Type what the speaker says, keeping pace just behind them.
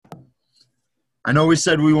I know we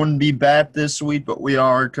said we wouldn't be back this week, but we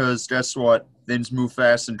are because guess what? Things move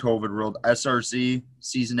fast in COVID world. SRC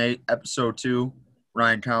Season 8, Episode 2.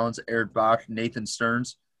 Ryan Collins, Eric Bach, Nathan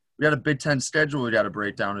Stearns. We got a Big Ten schedule we got to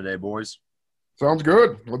break down today, boys. Sounds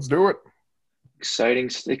good. Let's do it.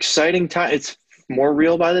 Exciting time. It's more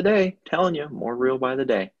real by the day. Telling you, more real by the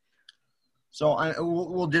day. So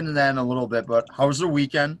we'll get into that in a little bit, but how was the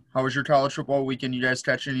weekend? How was your college football weekend? You guys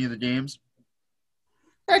catch any of the games?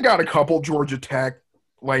 I got a couple. Georgia Tech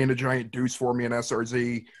laying a giant deuce for me in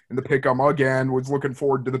SRZ. And the pick 'em again. Was looking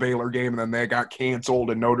forward to the Baylor game, and then they got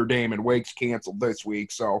canceled, and Notre Dame and Wake's canceled this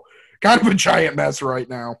week. So kind of a giant mess right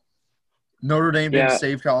now. Notre Dame didn't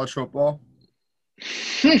save college football.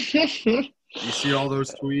 You see all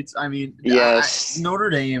those tweets? I mean, yes. Notre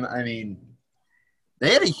Dame, I mean,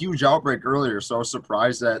 they had a huge outbreak earlier, so I was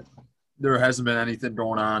surprised that there hasn't been anything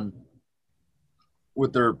going on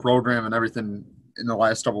with their program and everything in the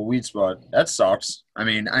last couple of weeks, but that sucks. I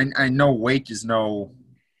mean, I know Wake is no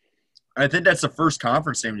 – I think that's the first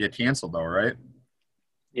conference game to get canceled, though, right?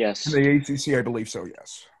 Yes. In the ACC, I believe so,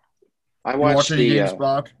 yes. I watched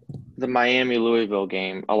the Miami-Louisville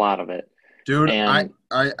game, a lot of it. Dude, I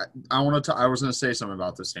was going to say something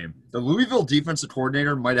about this game. The Louisville defensive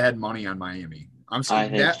coordinator might have had money on Miami. I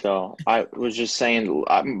think so. I was just saying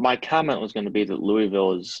my comment was going to be that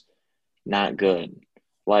Louisville is not good.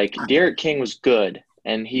 Like, Derek King was good,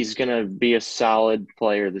 and he's going to be a solid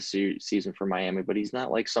player this season for Miami, but he's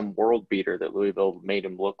not like some world beater that Louisville made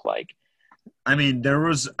him look like. I mean,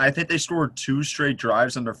 I think they scored 2 straight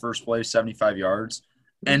drives on their first play, 75 yards.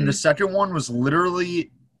 And the second one was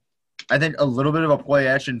literally, I think, a little bit of a play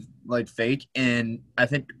action, like fake. And I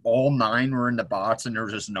think all 9 were in the box, and there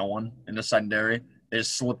was just no one in the secondary. They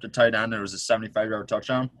just slipped a tight end. There was a 75-yard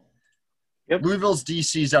touchdown. Yep. Louisville's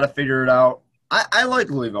DC's got to figure it out. I like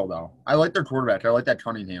Louisville, though. I like their quarterback. I like that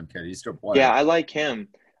Cunningham kid. He's a good player. Yeah, I like him,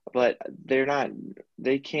 but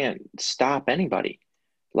they can't stop anybody.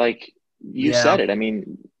 Like you said it. I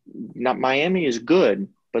mean, Miami is good,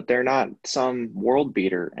 but they're not some world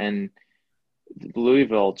beater. And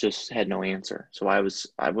Louisville just had no answer. So I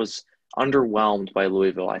was underwhelmed by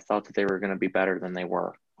Louisville. I thought that they were going to be better than they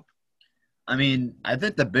were. I mean, I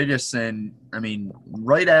think the biggest thing,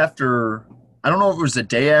 right after – I don't know if it was the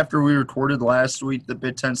day after we recorded last week, the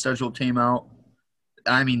Big Ten schedule came out.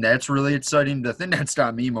 I mean, that's really exciting. The thing that's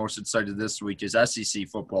got me most excited this week is SEC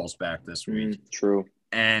football's back this week. True.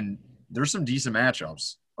 And there's some decent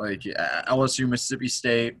matchups, like LSU, Mississippi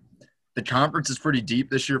State. The conference is pretty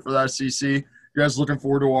deep this year for the SEC. You guys looking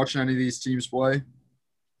forward to watching any of these teams play?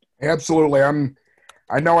 Absolutely.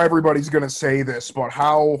 I know everybody's going to say this, but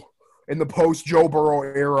how – in the post-Joe Burrow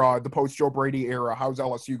era, the post-Joe Brady era, how's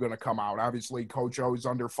LSU going to come out? Obviously, Coach O is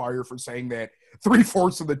under fire for saying that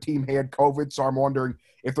 3/4 of the team had COVID, so I'm wondering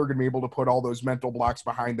if they're going to be able to put all those mental blocks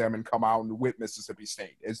behind them and come out and whip Mississippi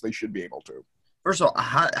State, as they should be able to. First of all,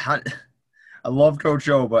 I love Coach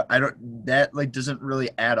O, but that doesn't really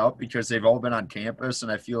add up because they've all been on campus,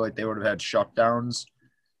 and I feel like they would have had shutdowns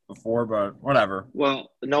before, but whatever.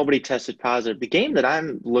 Well, nobody tested positive. The game that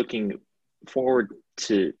I'm looking forward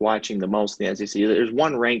to watching the most in the SEC. There's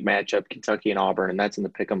one ranked matchup, Kentucky and Auburn, and that's in the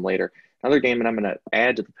Pick'em later. Another game that I'm going to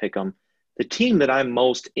add to the Pick'em. The team that I'm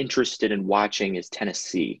most interested in watching is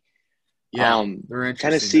Tennessee. Yeah, they're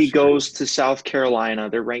Tennessee goes to South Carolina.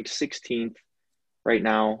 They're ranked 16th right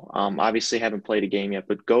now. Obviously haven't played a game yet,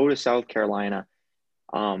 but go to South Carolina.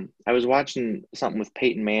 I was watching something with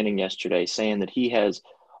Peyton Manning yesterday saying that he has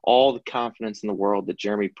all the confidence in the world that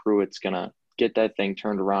Jeremy Pruitt's going to get that thing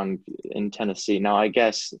turned around in Tennessee. Now, I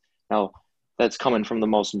guess that's coming from the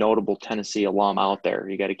most notable Tennessee alum out there.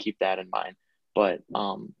 You got to keep that in mind. But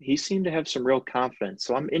he seemed to have some real confidence.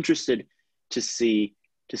 So I'm interested to see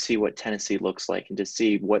what Tennessee looks like and to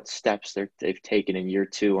see what steps they've taken in year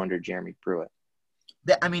 2 under Jeremy Pruitt.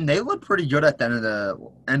 They looked pretty good at the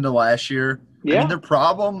end of last year. Yeah. Their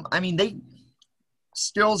problem,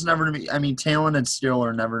 skill's never going to be – talent and skill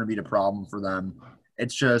are never going to be the problem for them.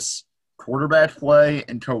 It's just – quarterback play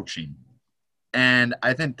and coaching. And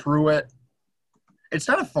I think Pruitt – it's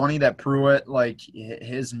kind of funny that Pruitt,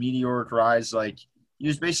 his meteoric rise, he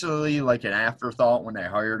was basically like an afterthought when they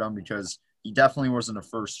hired him because he definitely wasn't a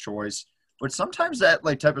first choice. But sometimes that,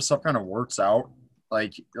 type of stuff kind of works out.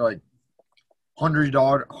 Hungry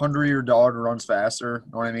dog runs faster.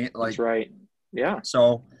 You know what I mean? That's right. Yeah.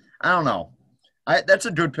 So, I don't know. That's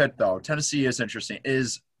a good pick, though. Tennessee is interesting.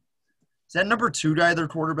 Is that number 2 guy, their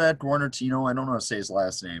quarterback, Guarantino? I don't know how to say his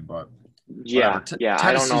last name, but yeah.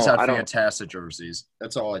 Tennessee's got fantastic jerseys.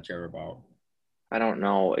 That's all I care about. I don't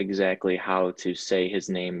know exactly how to say his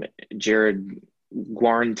name. Jared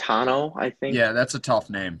Guarantano, I think. Yeah, that's a tough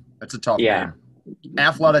name. That's a tough name.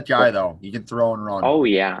 Athletic guy, though. He can throw and run. Oh,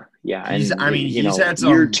 yeah. Yeah. He's And, he's had some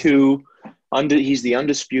year two, he's the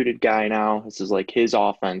undisputed guy now. This is like his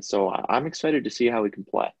offense. So I'm excited to see how he can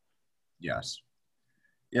play. Yes.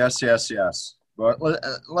 But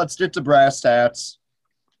let's get to brass tats.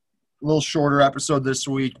 A little shorter episode this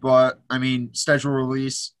week, but I mean, schedule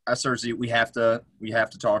release, SRZ, we have to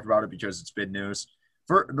talk about it because it's big news.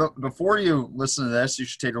 Before you listen to this, you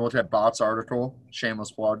should take a look at Bot's article. Shameless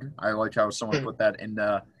plug. I like how someone put that in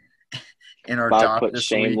our Bot doc put this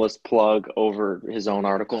shameless week. plug over his own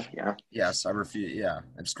article. Yeah. Yes, I refuse. Yeah,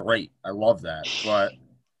 it's great. I love that. But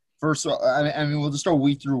first of all, I mean, we'll just go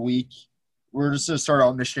week through week. We're just going to start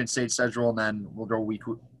out Michigan State schedule, and then we'll go week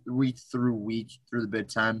through week through the Big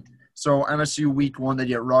Ten. So MSU week 1, they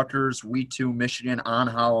get Rutgers. Week 2, Michigan on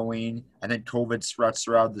Halloween. And then COVID spreads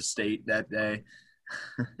throughout the state that day.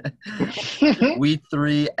 Week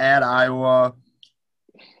 3 at Iowa.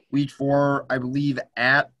 Week 4, I believe,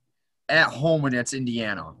 at home against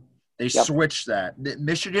Indiana. They switched that.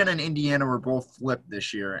 Michigan and Indiana were both flipped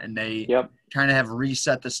this year, and they kind of have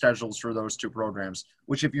reset the schedules for those two programs,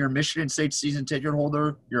 which if you're a Michigan State season ticket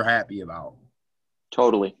holder, you're happy about.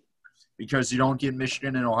 Totally. Because you don't get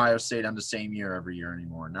Michigan and Ohio State on the same year every year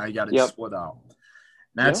anymore. Now you got to split out.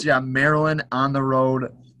 That's got Maryland on the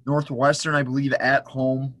road, Northwestern, I believe, at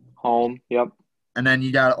home. And then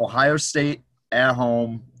you got Ohio State at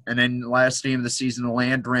home. And then last game of the season, the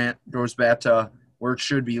land grant goes back to where it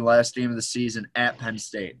should be, last game of the season at Penn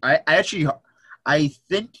State. I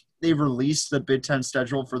think they've released the Big Ten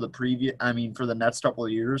schedule for for the next couple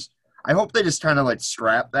of years. I hope they just kind of like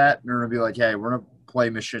scrap that and they're going to be like, hey, we're going to play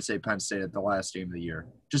Michigan State, Penn State at the last game of the year.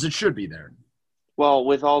 Because it should be there. Well,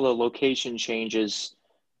 with all the location changes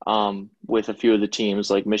with a few of the teams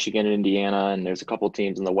like Michigan and Indiana, and there's a couple of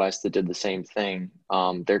teams in the West that did the same thing,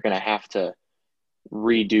 they're going to have to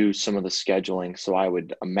redo some of the scheduling. So I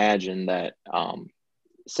would imagine that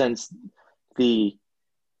since the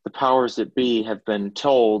powers that be have been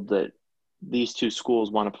told that these two schools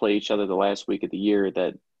want to play each other the last week of the year,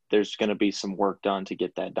 that there's going to be some work done to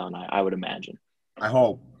get that done, I would imagine. I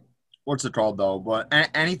hope. What's it called, though? But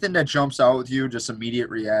anything that jumps out with you, just immediate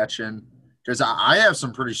reaction? Because I have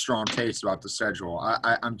some pretty strong takes about the schedule.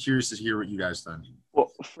 I'm curious to hear what you guys think.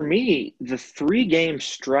 Well, for me, the 3-game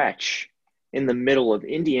stretch in the middle of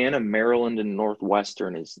Indiana, Maryland, and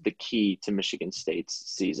Northwestern is the key to Michigan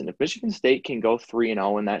State's season. If Michigan State can go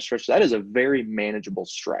 3-0 in that stretch, that is a very manageable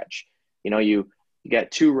stretch. You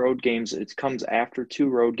got 2 road games. It comes after 2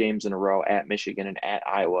 road games in a row at Michigan and at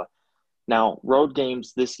Iowa. Now, road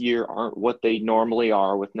games this year aren't what they normally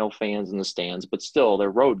are with no fans in the stands, but still,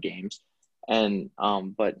 they're road games. And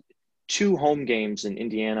but 2 home games in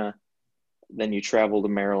Indiana, then you travel to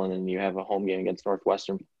Maryland and you have a home game against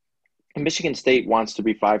Northwestern. And Michigan State wants to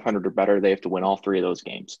be 500 or better. They have to win all 3 of those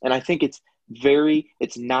games. And I think it's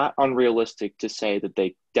not unrealistic to say that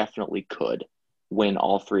they definitely could win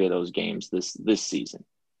all 3 of those games this season.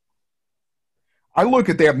 I look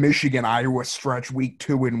at that Michigan-Iowa stretch week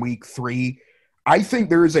 2 and week 3. I think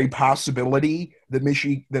there is a possibility that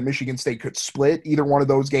Michigan State could split either one of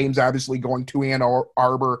those games, obviously going to Ann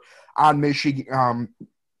Arbor on Michigan,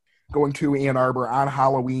 going to Ann Arbor on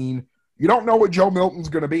Halloween. You don't know what Joe Milton's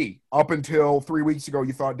going to be. Up until 3 weeks ago,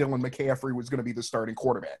 you thought Dylan McCaffrey was going to be the starting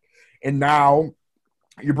quarterback. And now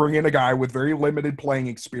you bring in a guy with very limited playing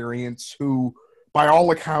experience who, by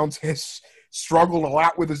all accounts, has struggled a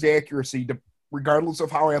lot with his accuracy regardless of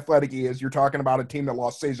how athletic he is. You're talking about a team that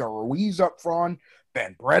lost Cesar Ruiz up front,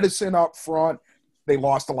 Ben Bredesen up front. They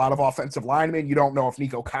lost a lot of offensive linemen. You don't know if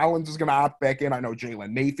Nico Collins is going to opt back in. I know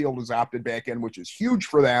Jalen Mayfield has opted back in, which is huge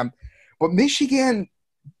for them. But Michigan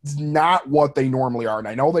is not what they normally are. And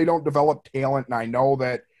I know they don't develop talent, and I know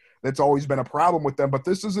that that's always been a problem with them. But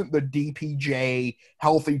this isn't the DPJ,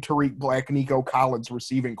 healthy Tariq Black, Nico Collins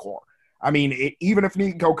receiving core. I mean, even if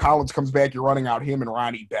Nico Collins comes back, you're running out him and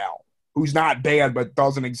Ronnie Bell, who's not bad but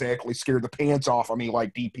doesn't exactly scare the pants off of me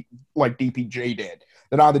like DPJ did.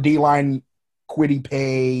 Then on the D-line, Kwity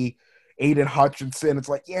Paye, Aiden Hutchinson, it's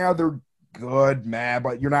like, yeah, they're good, man,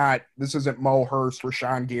 but you're not – this isn't Mo Hurst,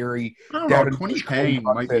 Rashawn Gary. I don't know. Kwity Paye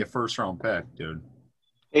might be a first-round pick, dude.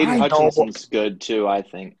 Aiden Hutchinson's good too, I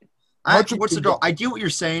think. I get what you're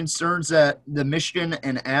saying, Stearns, that the Michigan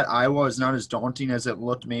and at Iowa is not as daunting as it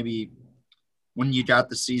looked maybe – when you got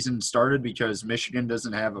the season started, because Michigan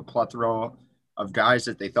doesn't have a plethora of guys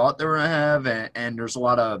that they thought they were going to have, and there's a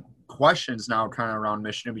lot of questions now kind of around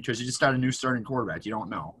Michigan because you just got a new starting quarterback. You don't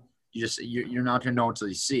know. You're not going to know until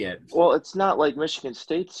you see it. Well, it's not like Michigan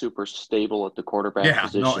State's super stable at the quarterback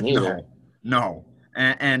position either. No.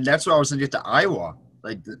 And that's what I was going to get to Iowa.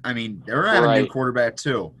 Like, I mean, they're going to have a new quarterback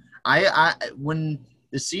too. I when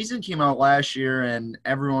the season came out last year and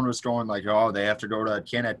everyone was going like, oh, they have to go to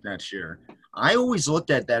Kinnick next year. I always looked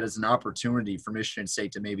at that as an opportunity for Michigan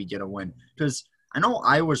State to maybe get a win because I know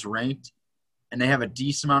Iowa's ranked and they have a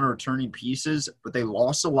decent amount of returning pieces, but they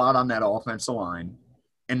lost a lot on that offensive line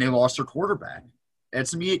and they lost their quarterback.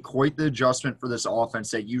 It's going to be quite the adjustment for this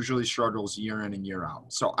offense that usually struggles year in and year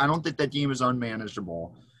out. So I don't think that game is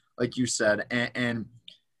unmanageable, like you said. And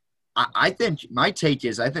I think my take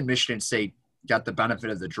is I think Michigan State got the benefit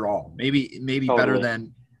of the draw. Maybe totally. Better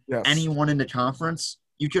than anyone in the conference.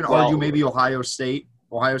 You can argue maybe Ohio State.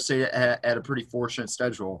 Ohio State had a pretty fortunate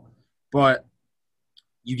schedule, but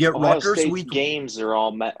you get Ohio Rutgers State's week. Games are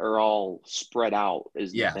all spread out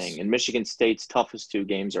is the thing, and Michigan State's toughest two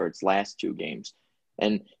games are its last two games.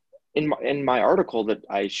 And in my article that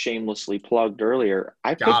I shamelessly plugged earlier,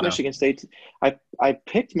 I picked Michigan State. I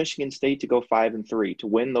picked Michigan State to go 5-3 to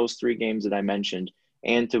win those three games that I mentioned,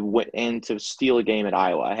 and to steal a game at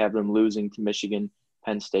Iowa. I have them losing to Michigan,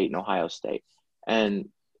 Penn State, and Ohio State. And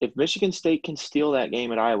if Michigan State can steal that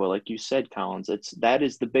game at Iowa, like you said, Collins, that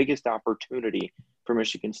is the biggest opportunity for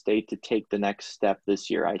Michigan State to take the next step this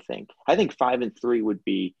year. I think 5-3 would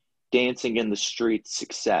be dancing in the street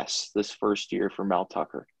success this first year for Mel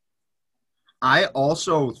Tucker. I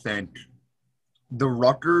also think the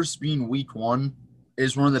Rutgers being week one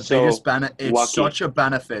is one of the biggest benefits. It's such a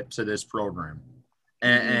benefit to this program.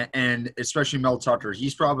 And especially Mel Tucker.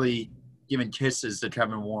 He's probably giving kisses to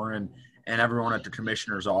Kevin Warren and everyone at the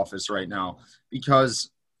commissioner's office right now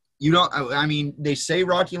because they say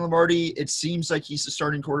Rocky Lombardi, it seems like he's the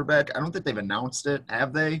starting quarterback. I don't think they've announced it.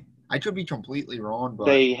 Have they? I could be completely wrong, but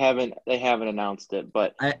they haven't announced it,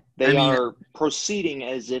 but they are proceeding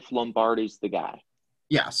as if Lombardi's the guy.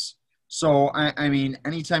 Yes. So,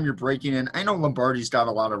 anytime you're breaking in, I know Lombardi's got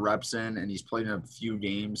a lot of reps in and he's played in a few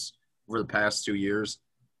games over the past 2 years.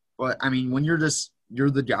 But, when you're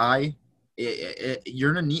the guy,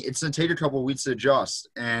 it's going to take a couple of weeks to adjust.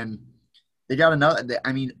 And they got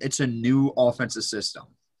it's a new offensive system.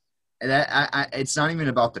 And it's not even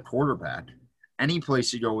about the quarterback. Any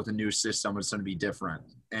place you go with a new system, it's going to be different.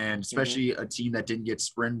 And especially a team that didn't get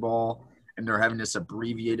spring ball and they're having this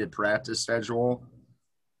abbreviated practice schedule.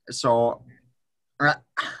 So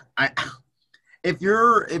if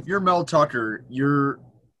you're Mel Tucker, you're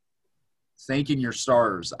thanking your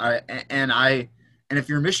stars. And if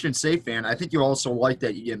you're a Michigan State fan, I think you also like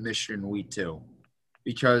that you get Michigan week 2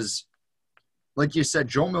 because like you said,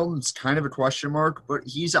 Joe Milton's kind of a question mark, but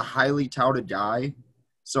he's a highly touted guy.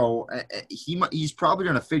 So he's probably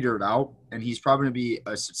going to figure it out, and he's probably going to be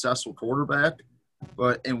a successful quarterback.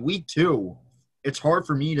 But in week 2, it's hard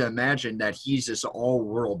for me to imagine that he's this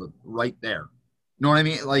all-world right there. You know what I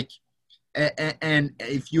mean? And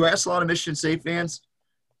if you ask a lot of Michigan State fans,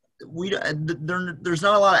 there's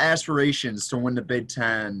not a lot of aspirations to win the Big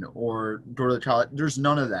Ten or go to the college. There's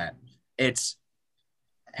none of that. It's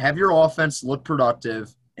have your offense look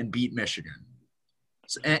productive and beat Michigan.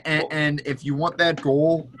 And if you want that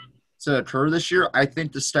goal to occur this year, I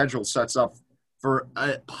think the schedule sets up for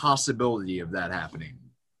a possibility of that happening.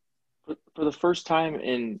 For the first time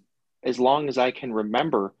in as long as I can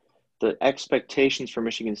remember, the expectations for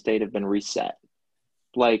Michigan State have been reset.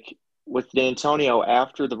 Like with D'Antonio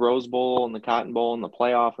after the Rose Bowl and the Cotton Bowl and the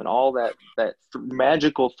playoff and all that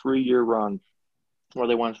magical 3-year run where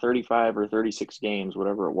they won 35 or 36 games,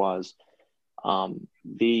 whatever it was,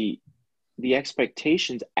 the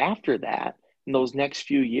expectations after that in those next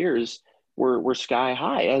few years were sky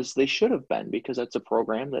high, as they should have been, because that's a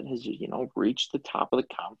program that has, reached the top of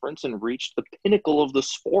the conference and reached the pinnacle of the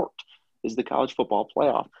sport is the college football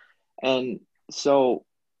playoff. And so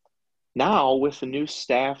now with a new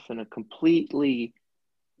staff and a completely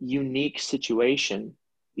unique situation,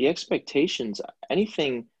 the expectations,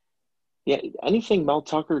 anything Mel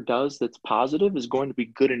Tucker does that's positive is going to be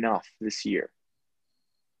good enough this year.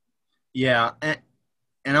 Yeah,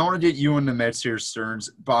 and I want to get you in the mix here, Stearns.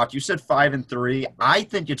 Bach, you said 5-3. I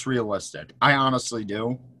think it's realistic. I honestly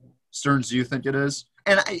do. Stearns, do you think it is?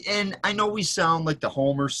 And I know we sound like the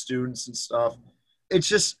Homer students and stuff. It's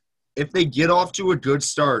just if they get off to a good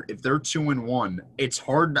start, if they're 2-1, it's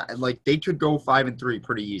hard. They could go 5-3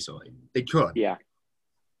 pretty easily. They could. Yeah.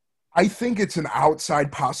 I think it's an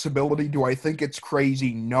outside possibility. Do I think it's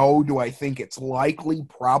crazy? No. Do I think it's likely?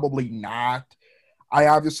 Probably not. I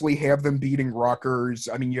obviously have them beating Rutgers.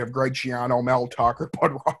 You have Greg Schiano, Mel Tucker,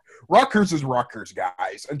 but Rutgers is Rutgers,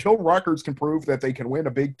 guys. Until Rutgers can prove that they can win a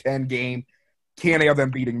Big Ten game, can't have them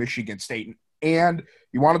beating Michigan State. And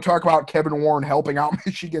you want to talk about Kevin Warren helping out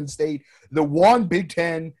Michigan State? The one Big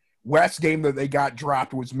Ten West game that they got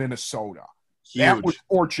dropped was Minnesota. Huge. That was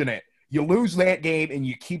fortunate. You lose that game and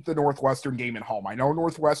you keep the Northwestern game at home. I know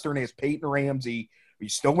Northwestern has Peyton Ramsey. You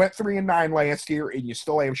still went 3-9 last year, and you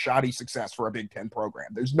still have shoddy success for a Big Ten program.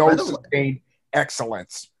 There's no sustained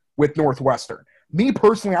excellence with Northwestern. Me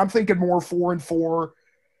personally, I'm thinking more 4-4.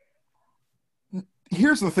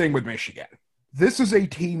 Here's the thing with Michigan. This is a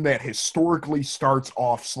team that historically starts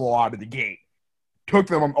off slow out of the gate. Took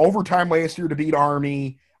them overtime last year to beat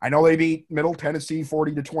Army. I know they beat Middle Tennessee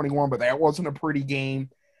 40-21, but that wasn't a pretty game.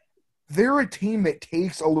 They're a team that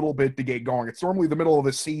takes a little bit to get going. It's normally the middle of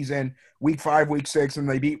the season, week 5, week 6, and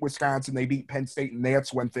they beat Wisconsin, they beat Penn State, and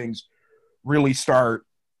that's when things really start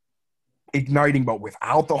igniting. But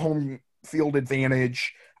without the home field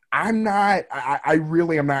advantage, I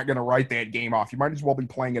really am not going to write that game off. You might as well be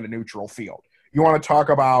playing in a neutral field. You want to talk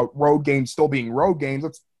about road games still being road games.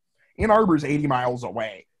 Ann Arbor's 80 miles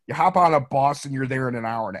away. You hop on a bus and you're there in an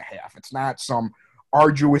hour and a half. It's not some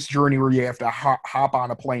arduous journey where you have to hop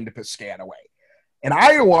on a plane to Piscataway. And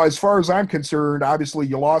Iowa, as far as I'm concerned, obviously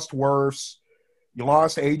you lost Wirfs, you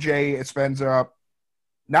lost AJ Espenza,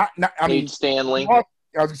 Stanley. I was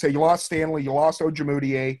going to say you lost Stanley, you lost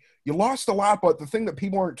Ojemudia, you lost a lot, but the thing that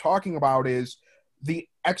people aren't talking about is the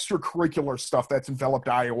extracurricular stuff that's enveloped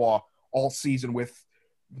Iowa all season with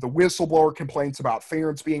the whistleblower complaints about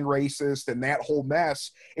Ferentz being racist and that whole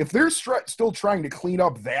mess. If they're still trying to clean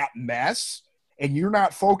up that mess and you're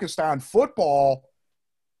not focused on football,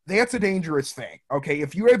 that's a dangerous thing, okay?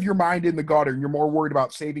 If you have your mind in the gutter and you're more worried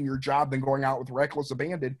about saving your job than going out with reckless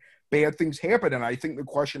abandon, bad things happen. And I think the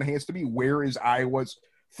question has to be, where is Iowa's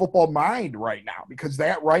football mind right now? Because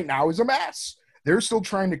that right now is a mess. They're still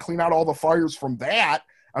trying to clean out all the fires from that.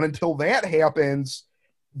 And until that happens,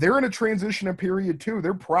 they're in a transition period too.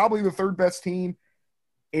 They're probably the third best team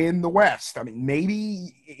in the West. I mean,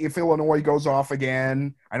 maybe if Illinois goes off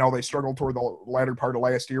again, I know they struggled toward the latter part of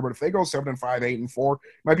last year, but if they go 7-5, 8-4, you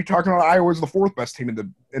might be talking about Iowa as the fourth best team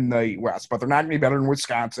in the West. But they're not going to be better than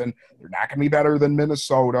Wisconsin. They're not going to be better than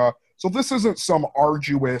Minnesota. So this isn't some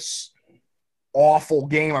arduous, awful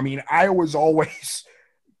game. I mean, Iowa's always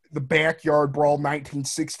the backyard brawl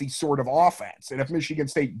 1960 sort of offense. And if Michigan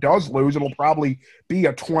State does lose, it'll probably be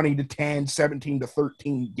a 20-10,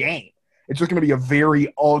 17-13 game. It's just going to be a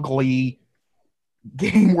very ugly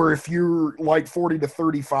game where if you're like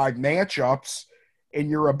 40-35 matchups and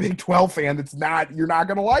you're a Big 12 fan, you're not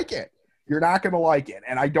going to like it. You're not going to like it.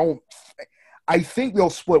 And I think they'll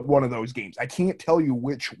split one of those games. I can't tell you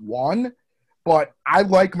which one, but I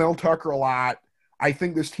like Mel Tucker a lot. I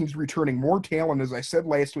think this team's returning more talent, as I said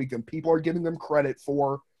last week, than people are giving them credit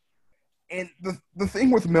for. And the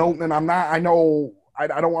thing with Milton, and I don't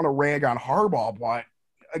want to rag on Harbaugh, but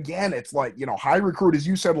again, it's like, high recruit, as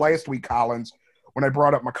you said last week, Collins, when I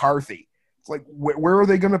brought up McCarthy. It's like, where are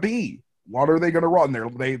they going to be? What are they going to run?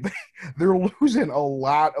 They're losing a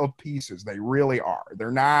lot of pieces. They really are.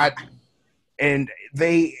 They're not, and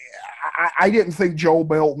I didn't think Joe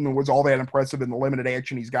Milton was all that impressive in the limited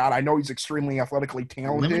action he's got. I know he's extremely athletically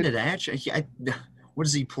talented. Limited action? What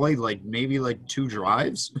does he play? Maybe 2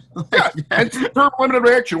 drives? Yeah, and third limited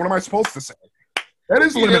action. What am I supposed to say? That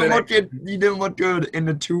is limited. He didn't look good in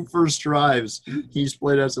the 2 first drives he's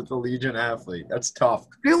played as a collegiate athlete. That's tough.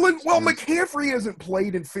 McCaffrey hasn't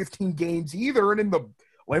played in 15 games either, and in the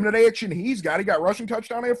limited action he got rushing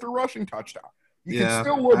touchdown after rushing touchdown. You can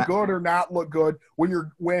still look good or not look good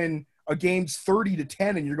when a game's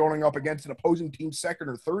 30-10 and you're going up against an opposing team's second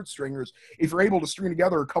or third stringers. If you're able to string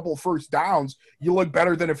together a couple of first downs, you look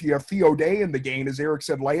better than if you have Theo Day in the game, as Eric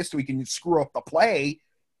said last week, and you screw up the play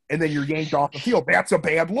and then you're yanked off the field. That's a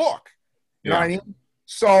bad look. You know what I mean?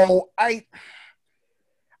 So I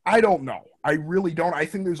don't know. I really don't. I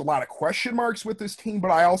think there's a lot of question marks with this team, but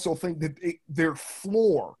I also think that their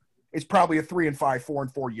floor is probably a 3-5,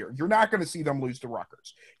 4-4 year. You're not going to see them lose to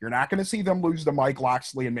Rutgers. You're not going to see them lose to Mike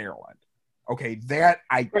Locksley in Maryland. Okay, that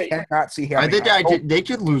I cannot see happening. I think they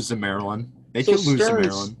could lose to Maryland. So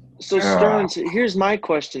Stearns, here's my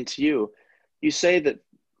question to you. You say that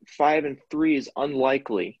 5-3 is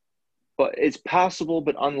unlikely, but it's possible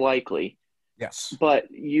but unlikely. Yes. But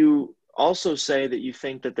you also say that you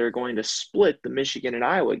think that they're going to split the Michigan and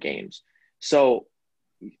Iowa games. So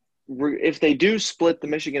if they do split the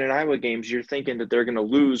Michigan and Iowa games, you're thinking that they're going to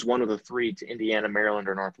lose one of the 3 to Indiana, Maryland,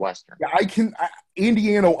 or Northwestern. Yeah,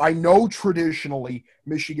 Indiana, I know traditionally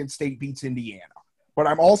Michigan State beats Indiana, but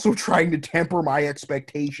I'm also trying to temper my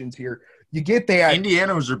expectations here. You get that.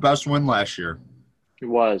 Indiana was their best win last year. It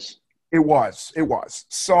was.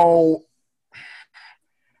 So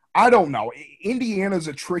I don't know. Indiana's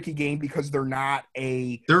a tricky game because they're not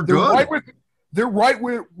They're good. They're right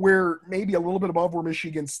where maybe a little bit above where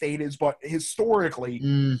Michigan State is, but historically,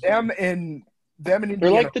 them and them and They're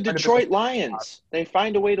Indiana. like the Detroit Lions. They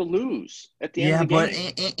find a way to lose at the end Yeah, of the but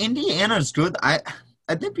game. Indiana's good. I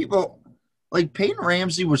think people like Peyton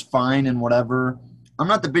Ramsey was fine and whatever. I'm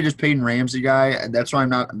not the biggest Peyton Ramsey guy, and that's why I'm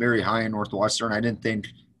not very high in Northwestern. I didn't think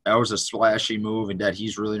that was a splashy move and that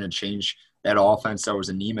he's really going to change that offense that was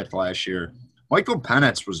anemic last year. Michael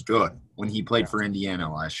Penix was good when he played for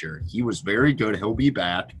Indiana last year. He was very good. He'll be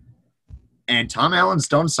back. And Tom Allen's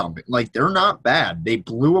done something. Like, they're not bad. They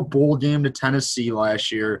blew a bowl game to Tennessee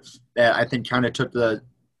last year that I think kind of took the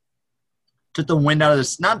wind out of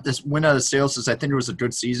this, not this wind out of the sails, since I think it was a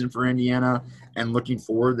good season for Indiana. And looking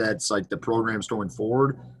forward, that's like the program's going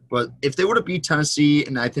forward. But if they would have beat Tennessee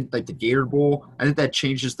and I think like the Gator Bowl, I think that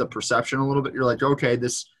changes the perception a little bit. You're like, okay,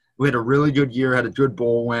 we had a really good year, had a good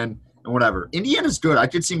bowl win, and whatever. Indiana's good. I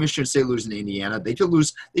could see Michigan State losing to Indiana. They could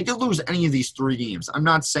lose any of these 3 games. I'm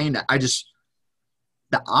not saying that.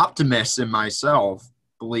 The optimist in myself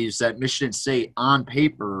believes that Michigan State on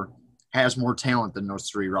paper has more talent than those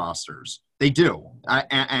 3 rosters. They do.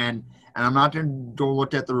 And I'm not going to go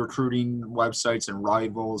look at the recruiting websites and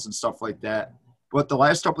rivals and stuff like that. But the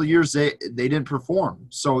last couple of years, they didn't perform.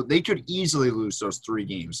 So they could easily lose those 3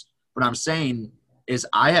 games. What I'm saying is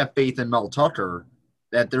I have faith in Mel Tucker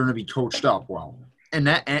that they're going to be coached up well. And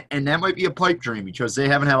that might be a pipe dream because they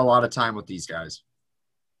haven't had a lot of time with these guys.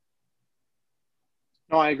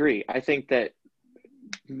 No, I agree. I think that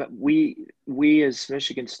we as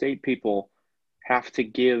Michigan State people have to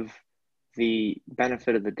give the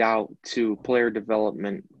benefit of the doubt to player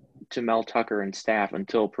development to Mel Tucker and staff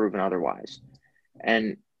until proven otherwise.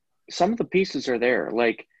 And some of the pieces are there.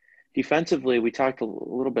 Like defensively, we talked a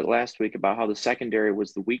little bit last week about how the secondary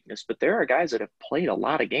was the weakness, but there are guys that have played a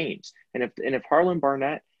lot of games. And if Harlan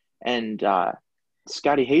Barnett and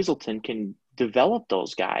Scotty Hazelton can develop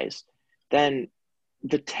those guys, then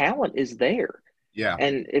the talent is there. Yeah.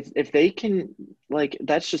 And if they can, like,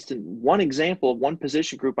 that's just one example of one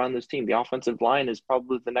position group on this team. The offensive line is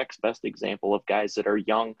probably the next best example of guys that are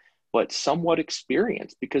young but somewhat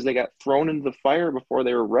experienced because they got thrown into the fire before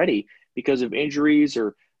they were ready because of injuries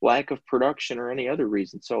or lack of production or any other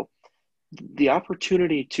reason. So the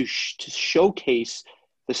opportunity to showcase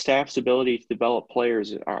the staff's ability to develop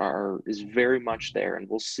players is very much there, and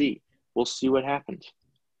we'll see what happens.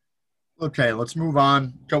 Okay, let's move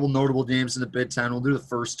on. A couple notable games in the Big Ten. We'll do the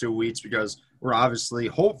first 2 weeks because we're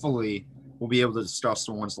hopefully, we'll be able to discuss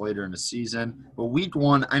the ones later in the season. But week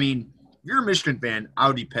 1, I mean, if you're a Michigan fan, I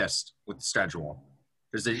would be pissed with the schedule.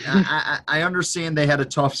 Because I understand they had a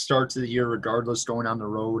tough start to the year regardless going on the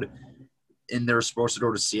road. And they were supposed to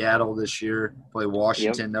go to Seattle this year, play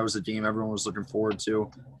Washington. Yep. That was a game everyone was looking forward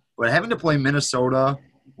to. But having to play Minnesota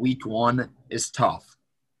week 1 is tough.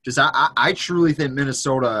 Because I truly think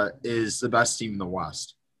Minnesota is the best team in the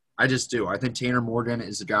West. I just do. I think Tanner Morgan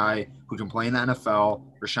is a guy who can play in the NFL.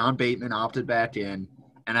 Rashawn Bateman opted back in.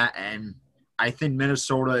 And I think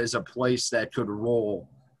Minnesota is a place that could roll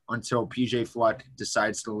until PJ Fleck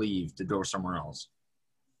decides to leave to go somewhere else.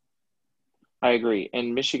 I agree.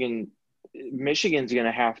 And Michigan's going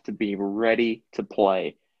to have to be ready to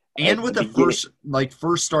play. And with the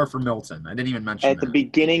first start for Milton. I didn't even mention at the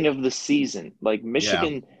beginning of the season. Like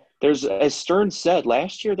Michigan, there's, as Stern said,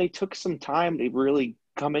 last year they took some time to really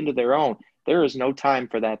come into their own. There is no time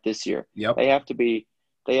for that this year. Yep. They have to be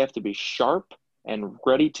sharp and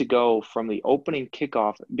ready to go from the opening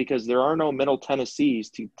kickoff because there are no Middle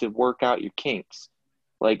Tennessees to work out your kinks.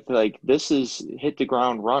 Like this is hit the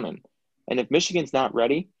ground running. And if Michigan's not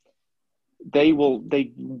ready, they will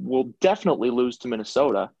definitely lose to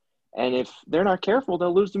Minnesota. And if they're not careful,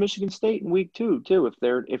 they'll lose to Michigan State in week 2 too. If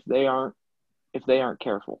they aren't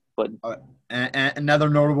careful. But another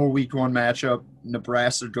notable week 1 matchup: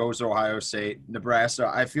 Nebraska goes to Ohio State. Nebraska,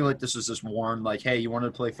 I feel like this is just warned. Like, hey, you want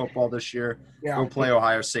to play football this year? Yeah. Go play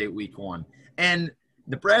Ohio State week 1. And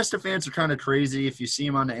Nebraska fans are kind of crazy. If you see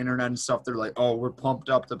them on the internet and stuff, they're like, "Oh, we're pumped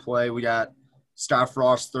up to play. We got Scott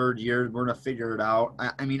Frost's 3rd year. We're going to figure it out."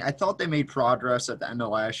 I mean, I thought they made progress at the end of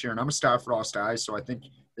last year, and I'm a Scott Frost guy, so I think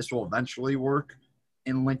this will eventually work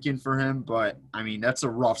in Lincoln for him. But, I mean, that's a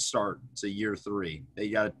rough start to year 3. They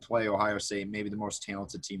got to play Ohio State, maybe the most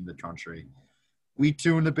talented team in the country. Week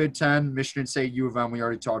 2 in the Big Ten, Michigan State, U of M, we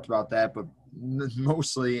already talked about that. But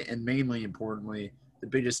mostly and mainly importantly, the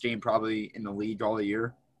biggest game probably in the league all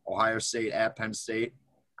year, Ohio State at Penn State.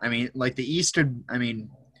 I mean, like the East could – I mean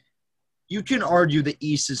 – you can argue the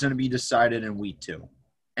East is going to be decided in week 2.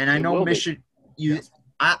 And I know Michigan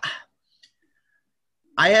 –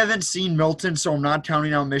 I haven't seen Milton, so I'm not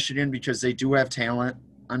counting out Michigan because they do have talent.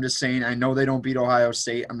 I'm just saying I know they don't beat Ohio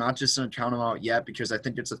State. I'm not just going to count them out yet because I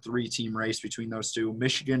think it's a 3-team race between those two.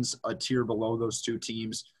 Michigan's a tier below those 2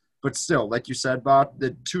 teams. But still, like you said, Bob,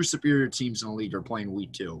 the two superior teams in the league are playing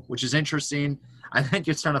week 2, which is interesting. I think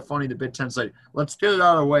it's kind of funny the Big Ten's like, let's get it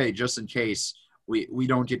out of the way just in case we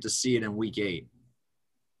don't get to see it in week 8.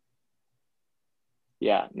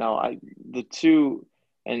 Yeah, no, the two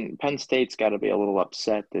and Penn State's got to be a little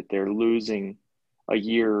upset that they're losing a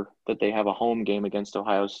year that they have a home game against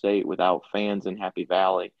Ohio State without fans in Happy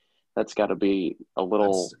Valley. That's got to be a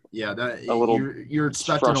little You're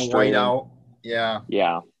expecting a frustrating. whiteout. Yeah.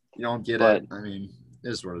 Yeah. You don't get But- it. I mean, it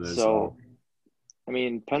is what it is. So, I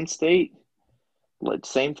mean, Penn State,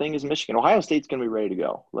 same thing as Michigan. Ohio State's going to be ready to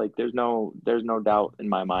go. Like, there's no doubt in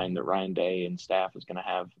my mind that Ryan Day and staff is going to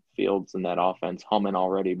have Fields and that offense humming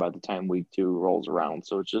already by the time week 2 rolls around.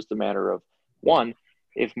 So it's just a matter of, one,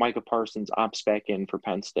 if Micah Parsons opts back in for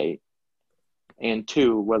Penn State, and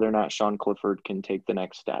 2, whether or not Sean Clifford can take the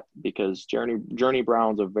next step, because Journey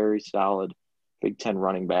Brown's a very solid Big Ten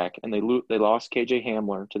running back, and they lost KJ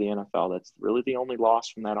Hamler to the NFL. That's really the only loss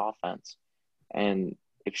from that offense. And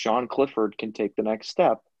if Sean Clifford can take the next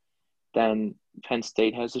step, then Penn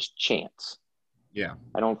State has a chance. Yeah.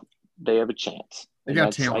 They have a chance. They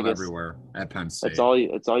got talent everywhere at Penn State.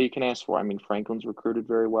 That's all you can ask for. I mean, Franklin's recruited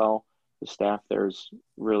very well. The staff there's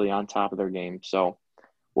really on top of their game. So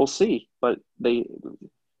we'll see. But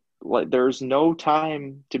there's no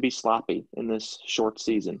time to be sloppy in this short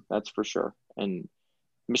season. That's for sure. And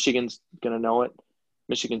Michigan's going to know it.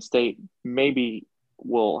 Michigan State maybe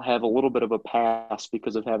will have a little bit of a pass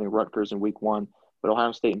because of having Rutgers in week 1, but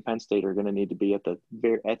Ohio State and Penn State are going to need to be at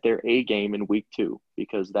their A game in week 2,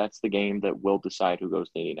 because that's the game that will decide who goes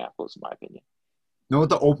to Indianapolis, in my opinion. Know what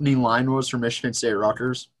the opening line was for Michigan State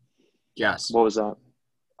Rutgers? Yes. What was that?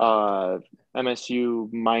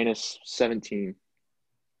 MSU minus 17.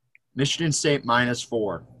 Michigan State minus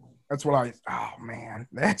 4. That's what oh man,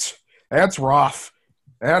 that's rough.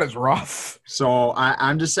 That is rough. So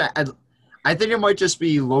I'm just saying, I think it might just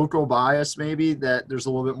be local bias, maybe, that there's a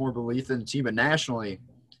little bit more belief in the team. But nationally,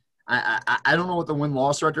 I don't know what the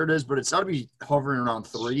win-loss record is, but it's got to be hovering around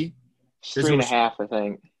 3. 3.5, I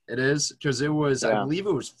think. It is, because it was, Yeah. I believe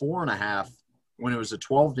it was 4.5 when it was a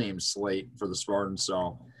 12-game slate for the Spartans.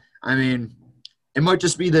 So, I mean, it might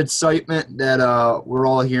just be the excitement that we're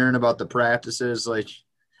all hearing about the practices. Like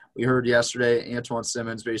we heard yesterday, Antoine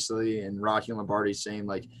Simmons basically and Rocky Lombardi saying,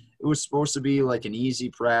 like, it was supposed to be like an easy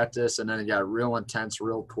practice, and then it got real intense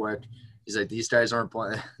real quick. He's like, these guys aren't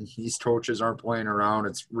playing – these coaches aren't playing around.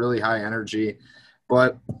 It's really high energy.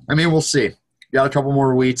 But, I mean, we'll see. Got a couple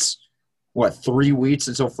more weeks. 3 weeks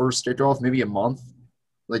until first kickoff? Maybe a month?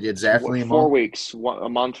 Like exactly a month? 4 weeks, a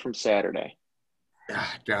month from Saturday.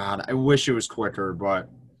 God, I wish it was quicker, but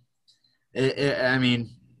I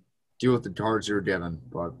mean, deal with the cards you're given,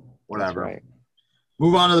 but whatever. That's right.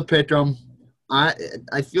 Move on to the pick'em.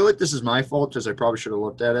 I feel like this is my fault because I probably should have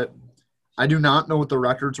looked at it. I do not know what the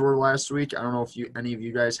records were last week. I don't know if any of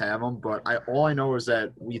you guys have them, but all I know is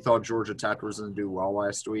that we thought Georgia Tech was going to do well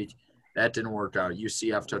last week. That didn't work out.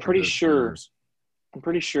 UCF took I'm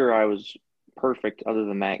pretty sure I was perfect other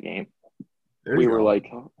than that game. We were like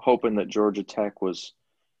hoping that Georgia Tech was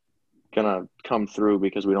gonna come through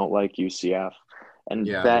because we don't like UCF, and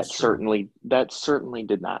that certainly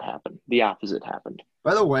did not happen. The opposite happened.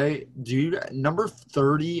 By the way, number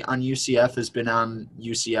 30 on UCF has been on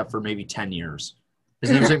UCF for maybe 10 years.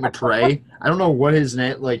 His name's like McCray. I don't know what his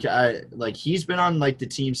name he's been on like the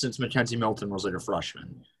team since Mackenzie Milton was like a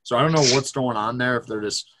freshman. So I don't know what's going on there, if they're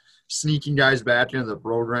just sneaking guys back into the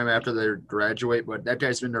program after they graduate, but that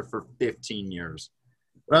guy's been there for 15 years.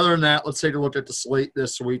 But other than that, let's take a look at the slate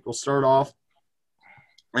this week. We'll start off.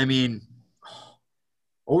 I mean,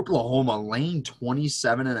 Oklahoma laying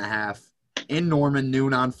 27.5 in Norman,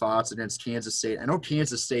 noon on Fox against Kansas State. I know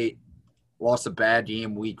Kansas State lost a bad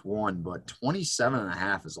game week 1, but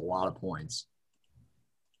 27.5 is a lot of points.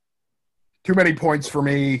 Too many points for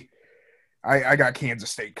me. I got Kansas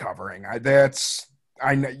State covering.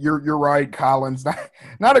 You're right, Collins.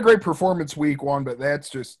 Not a great performance week 1, but that's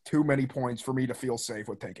just too many points for me to feel safe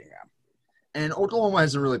with taking them. And Oklahoma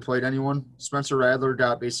hasn't really played anyone. Spencer Rattler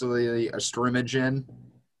got basically a scrimmage in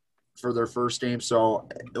for their first game, so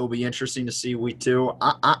it'll be interesting to see week 2.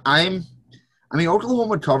 I mean,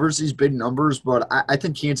 Oklahoma covers these big numbers, but I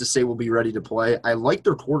think Kansas State will be ready to play. I like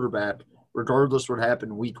their quarterback, regardless what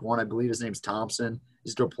happened week 1. I believe his name's Thompson.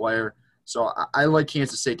 He's a good player. So I like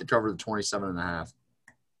Kansas State to cover the 27.5.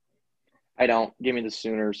 I don't. Give me the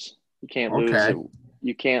Sooners. You can't lose.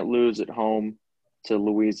 You can't lose at home to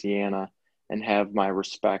Louisiana and have my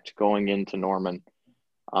respect going into Norman,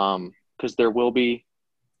 because there will be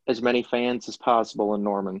as many fans as possible in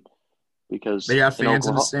Norman, because they have fans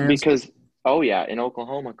in the stands. Because in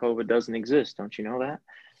Oklahoma, COVID doesn't exist. Don't you know that?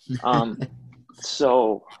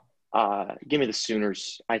 So give me the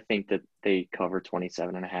Sooners. I think that they cover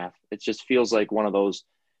 27.5. It just feels like one of those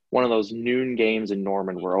noon games in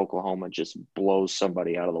Norman where Oklahoma just blows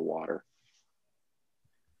somebody out of the water.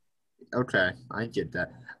 Okay, I get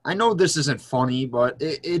that. I know this isn't funny, but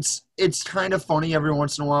it's kind of funny every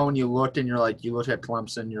once in a while when you look and you look at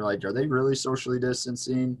Clemson, you're like, are they really socially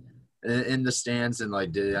distancing in the stands?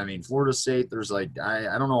 And Florida State, there's I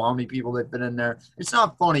don't know how many people they've been in there. It's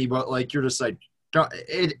not funny, but you're just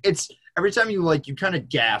it's every time you kind of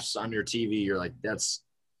gasp on your TV, you're like, that's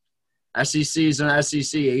SEC's an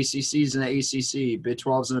SEC, ACC's an ACC, Big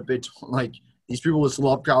 12's and a Big 12. These people just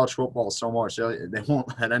love college football so much. They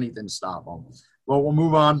won't let anything stop them. Well, we'll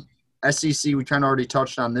move on. SEC, we kind of already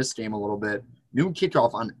touched on this game a little bit. Noon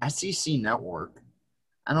kickoff on SEC Network.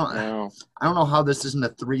 I don't know how this isn't a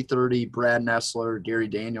 3:30 Brad Nessler, Gary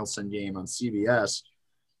Danielson game on CBS.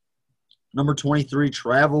 Number 23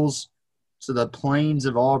 travels to the plains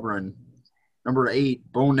of Auburn. Number 8,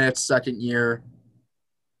 Bo Nix, second year.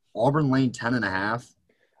 Auburn laying 10.5.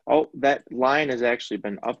 Oh, that line has actually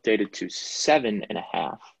been updated to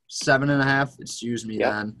 7.5. 7.5. Excuse me,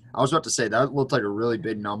 Yep. Then. I was about to say that looked like a really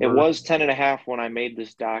big number. It was 10.5 when I made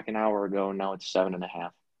this doc an hour ago. Now it's 7.5.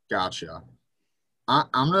 Gotcha.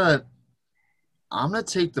 I'm gonna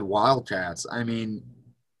take the Wildcats. I mean,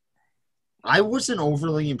 I wasn't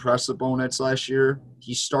overly impressed with Bo Nix last year.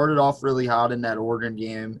 He started off really hot in that Oregon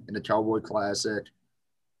game in the Cowboy Classic,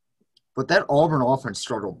 but that Auburn offense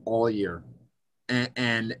struggled all year.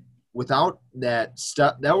 And without that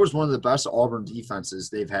stuff, that was one of the best Auburn defenses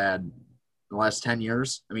they've had in the last 10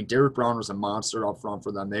 years. I mean, Derrick Brown was a monster up front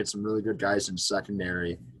for them. They had some really good guys in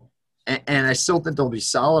secondary. And I still think they'll be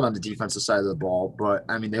solid on the defensive side of the ball. But,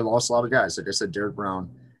 I mean, they lost a lot of guys. Like I said, Derrick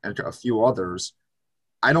Brown and a few others.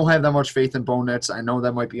 I don't have that much faith in Bo Nix. I know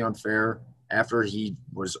that might be unfair after he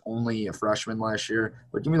was only a freshman last year.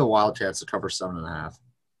 But give me the Wildcats to cover 7.5.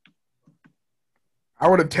 I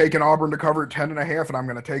would have taken Auburn to cover at 10.5, and I'm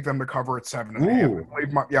going to take them to cover at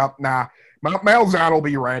 7.5. Malzahn will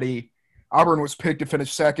be ready. Auburn was picked to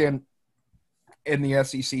finish second in the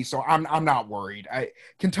SEC, so I'm not worried.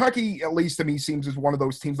 Kentucky, at least to me, seems as one of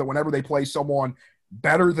those teams that whenever they play someone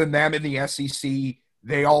better than them in the SEC,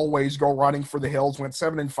 they always go running for the hills. Went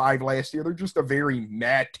 7-5 last year. They're just a very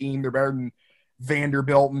mad team. They're better than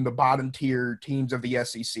Vanderbilt and the bottom tier teams of the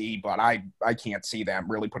SEC, but I can't see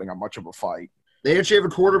them really putting up much of a fight. They actually have a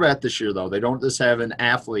quarterback this year, though. They don't just have an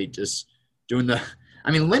athlete just doing the – I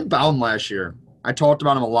mean, Lynn Bowden last year, I talked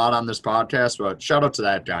about him a lot on this podcast, but shout out to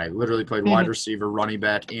that guy. Literally played wide receiver, running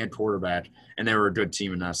back, and quarterback, and they were a good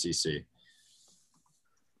team in the SEC.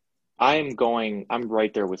 I'm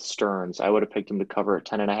right there with Stearns. I would have picked him to cover at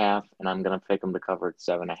 10.5, and I'm going to pick him to cover at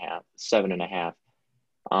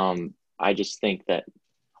 7.5. I just think that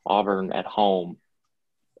Auburn at home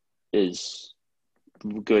is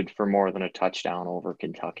good for more than a touchdown over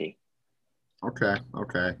Kentucky. Okay.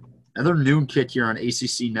 Another noon kick here on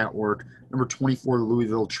ACC Network. Number 24,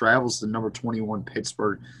 Louisville travels to number 21,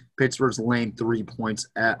 Pittsburgh. Pittsburgh's laying 3 points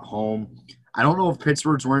at home. I don't know if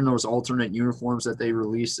Pittsburgh's wearing those alternate uniforms that they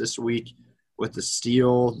released this week with the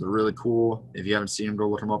steel. They're really cool. If you haven't seen them, go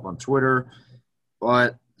look them up on Twitter.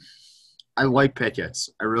 But I like Pickett's.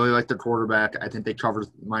 I really like the quarterback. I think they covered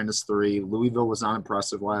 -3. Louisville was not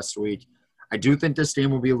impressive last week. I do think this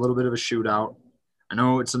game will be a little bit of a shootout. I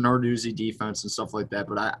know it's a Narduzzi defense and stuff like that,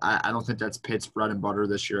 but I don't think that's Pitt's bread and butter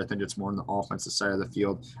this year. I think it's more on the offensive side of the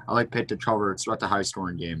field. I like Pitt to cover. It's not the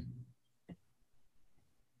high-scoring game.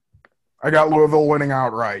 I got Louisville winning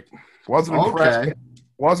outright. Wasn't impressed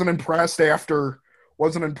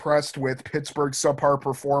with Pittsburgh's subpar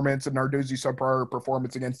performance and Narduzzi's subpar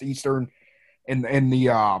performance against Eastern in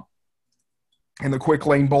the Quick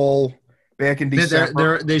Lane Bowl back in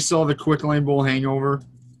December. They still have a Quick Lane Bowl hangover.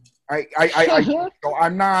 I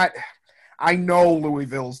know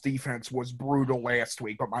Louisville's defense was brutal last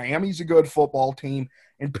week, but Miami's a good football team,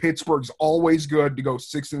 and Pittsburgh's always good to go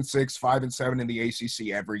 6-6, 5-7 in the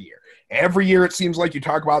ACC every year. Every year it seems like you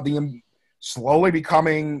talk about them slowly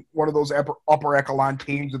becoming one of those upper echelon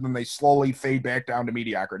teams, and then they slowly fade back down to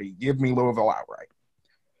mediocrity. Give me Louisville outright.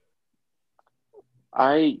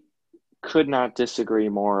 I could not disagree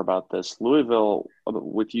more about this. Louisville,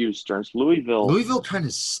 with you, Stearns. Louisville kind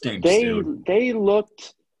of stinks, dude. They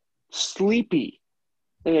looked sleepy.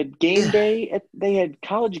 They had they had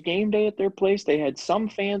college game day at their place. They had some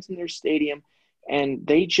fans in their stadium, and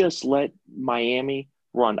they just let Miami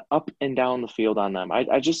run up and down the field on them.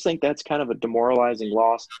 I just think that's kind of a demoralizing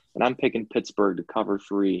loss, and I'm picking Pittsburgh to cover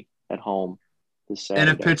 3 at home this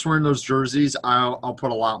Saturday. And if Pitt's wearing those jerseys, I'll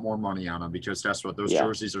put a lot more money on them because that's what those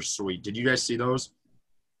jerseys are sweet. Did you guys see those?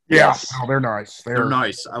 Yeah, Yes. no, they're nice. They're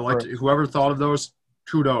nice. I liked whoever thought of those.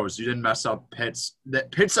 Kudos. You didn't mess up Pitt's.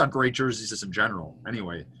 Pitt's got great jerseys just in general.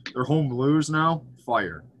 Anyway, they're home blues now.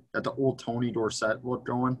 Fire. Got the old Tony Dorsett look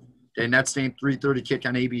going. Okay, Nets game 3:30 kick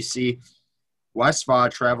on ABC. Westphal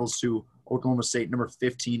travels to Oklahoma State, number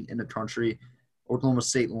 15 in the country. Oklahoma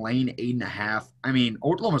State lane 8.5. I mean,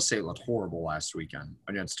 Oklahoma State looked horrible last weekend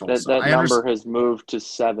against Tulsa. That number has moved to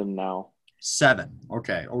 7 now. 7.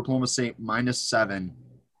 Okay, Oklahoma State -7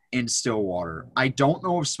 in Stillwater. I don't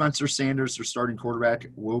know if Spencer Sanders, their starting quarterback,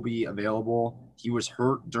 will be available. He was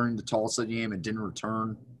hurt during the Tulsa game and didn't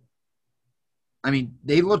return. I mean,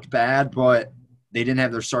 they looked bad, but they didn't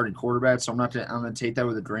have their starting quarterback, so I'm going to take that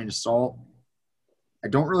with a grain of salt. I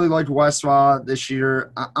don't really like Westphal this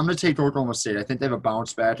year. I'm going to take Oklahoma State. I think they have a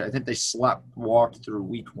bounce back. I think they walked through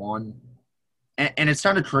week 1. And it's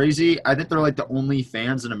kind of crazy. I think they're like the only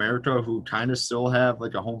fans in America who kind of still have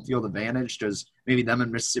like a home field advantage because maybe them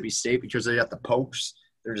in Mississippi State because they got the Pokes.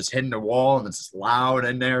 They're just hitting the wall and it's just loud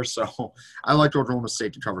in there. So I like Oklahoma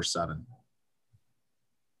State to cover 7.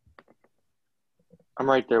 I'm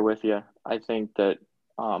right there with you. I think that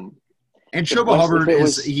and Chuba Hubbard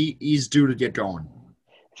he's due to get going.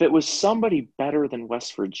 If it was somebody better than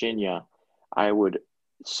West Virginia, I would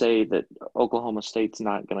say that Oklahoma State's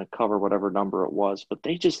not going to cover whatever number it was, but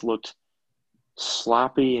they just looked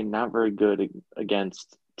sloppy and not very good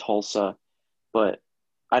against Tulsa. But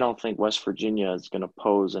I don't think West Virginia is going to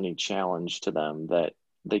pose any challenge to them that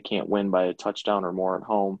they can't win by a touchdown or more at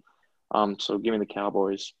home. So give me the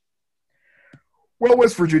Cowboys. Well,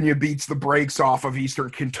 West Virginia beats the brakes off of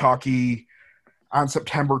Eastern Kentucky on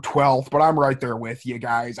September 12th, but I'm right there with you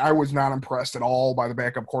guys. I was not impressed at all by the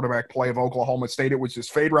backup quarterback play of Oklahoma State. It was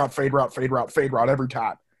just fade route every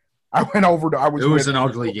time. It was an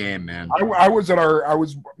ugly game, man.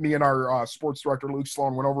 Me and our sports director, Luke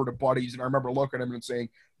Sloan, went over to Buddy's, and I remember looking at him and saying,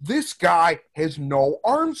 this guy has no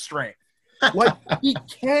arm strength. Like, he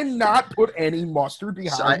cannot put any mustard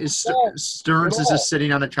behind Stearns is just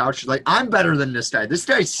sitting on the couch. He's like, I'm better than this guy. This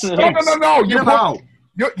guy stinks. No. Get him out.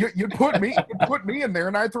 You put me in there,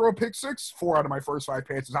 and I throw a pick six 4 out of my first 5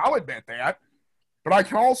 passes. I'll admit that. But I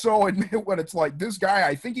can also admit when it's like this guy,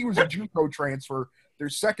 I think he was a JUCO transfer, their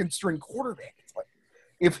second string quarterback. It's like,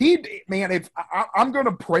 I'm going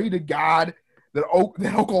to pray to God that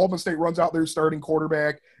Oklahoma State runs out their starting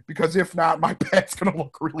quarterback, because if not, my bet's going to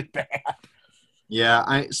look really bad.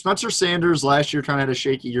 Yeah, Spencer Sanders last year kind of had a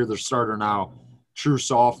shaky year. Their starter now, true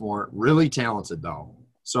sophomore, really talented though.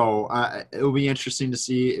 So it'll be interesting to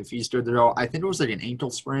see if he's good to go. I think it was like an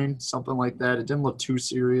ankle sprain, something like that. It didn't look too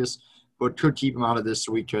serious, but could keep him out of this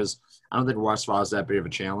week because I don't think Westphal is that big of a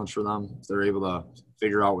challenge for them. If they're able to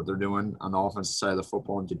figure out what they're doing on the offensive side of the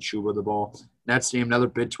football and get Chuba the ball. Next game, another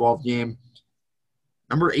Big 12 game.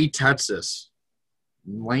 Number 8, Texas.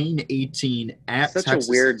 Lane 18 at Such Texas.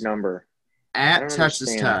 a weird number. At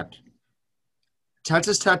Texas Tech.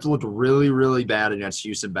 Texas Tech looked really, really bad against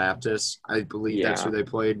Houston Baptist. I believe that's who they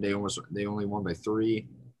played. They only won by 3.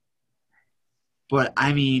 But,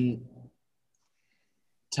 I mean,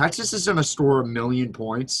 Texas is going to score 1 million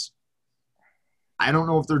points. I don't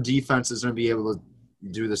know if their defense is going to be able to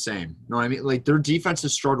do the same. You know what I mean? Like, their defense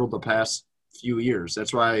has struggled the past few years.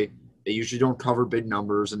 That's why they usually don't cover big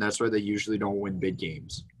numbers, and that's why they usually don't win big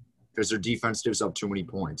games, because their defense gives up too many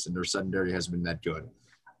points, and their secondary hasn't been that good.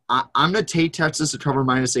 I'm going to take Texas to cover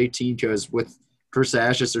 -18 because with Chris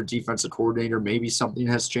Ash as their defensive coordinator, maybe something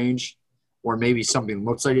has changed, or maybe something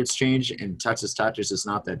looks like it's changed, and Texas is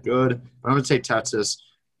not that good. But I'm going to take Texas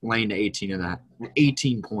lane to 18 in that.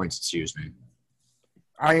 18 points, excuse me.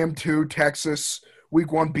 I am too. Texas,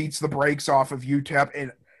 week 1 beats the brakes off of UTEP,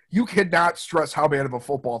 and you cannot stress how bad of a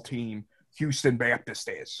football team Houston Baptist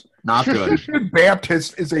is. Not good. Houston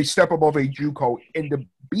Baptist is a step above a JUCO, and to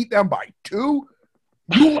beat them by 2,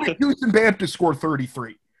 you let Houston Baptist score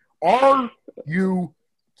 33. Are you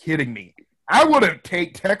kidding me? I would have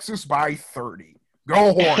taken Texas by 30.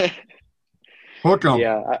 Go Horn. Hook 'em.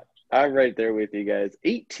 Yeah, I'm right there with you guys.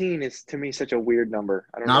 18 is, to me, such a weird number.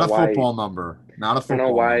 I don't Not know a why. football number. Not a I football don't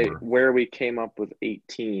know why, number. where we came up with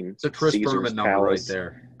 18. It's a Chris Caesar's Berman number Palace. right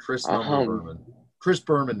there. Chris Berman. Chris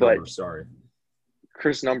Berman but- number, sorry.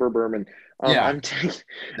 Chris Number Berman. Yeah, I'm taking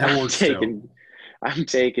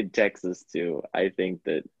Texas too. I think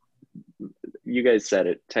that you guys said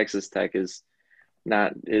it. Texas Tech is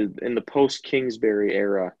in the post Kingsbury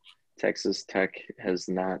era. Texas Tech has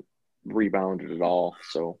not rebounded at all.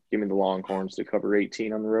 So give me the Longhorns to cover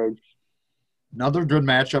 18 on the road. Another good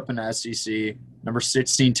matchup in the SEC. Number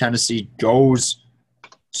 16, Tennessee goes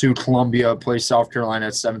to Columbia, plays South Carolina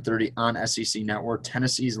at 7:30 on SEC Network.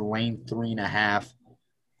 Tennessee's lane 3.5.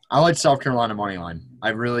 I like South Carolina money line. I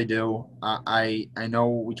really do. I know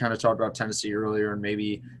we kind of talked about Tennessee earlier, and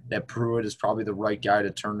maybe that Pruitt is probably the right guy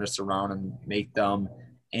to turn this around and make them,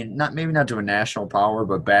 and not to a national power,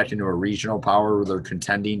 but back into a regional power where they're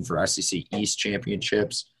contending for SEC East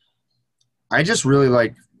championships. I just really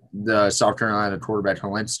like the South Carolina quarterback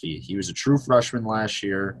Hilinski. He was a true freshman last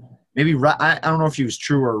year. Maybe I don't know if he was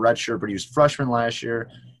true or a redshirt, but he was a freshman last year.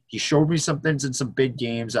 He showed me some things in some big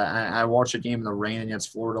games. I watched a game in the rain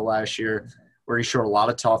against Florida last year where he showed a lot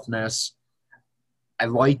of toughness. I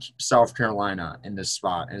like South Carolina in this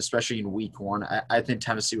spot, and especially in week one. I think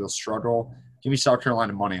Tennessee will struggle. Give me South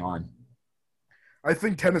Carolina money line. I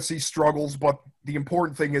think Tennessee struggles, but the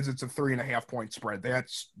important thing is it's a 3.5-point spread.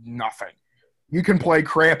 That's nothing. You can play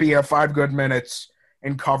crappy, have 5 good minutes,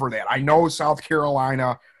 and cover that. I know South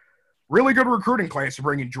Carolina – really good recruiting class to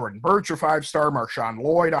bring in Jordan Birch, a 5-star, Marshawn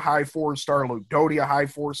Lloyd, a high 4-star, Luke Doty, a high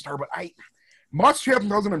 4-star, but Muschamp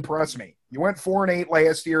doesn't impress me. You went 4-8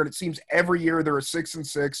 last year, and it seems every year they're a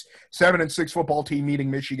 6-6, 7-6 football team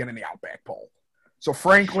meeting Michigan in the Outback Bowl. So,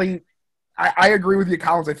 frankly, I agree with you,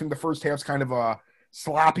 Collins. I think the first half's kind of a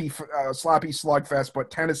sloppy slugfest,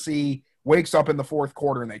 but Tennessee wakes up in the fourth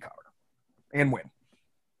quarter and they cover and win.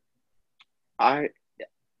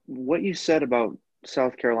 What you said about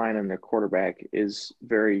South Carolina and their quarterback is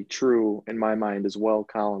very true in my mind as well,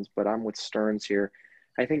 Collins, but I'm with Stearns here.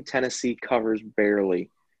 I think Tennessee covers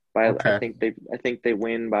barely. Okay. I think they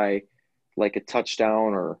win by like a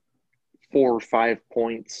touchdown or 4 or 5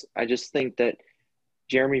 points. I just think that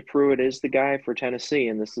Jeremy Pruitt is the guy for Tennessee,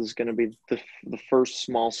 and this is going to be the first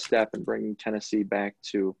small step in bringing Tennessee back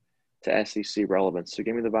to SEC relevance. So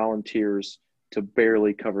give me the Volunteers to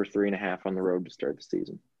barely cover 3.5 on the road to start the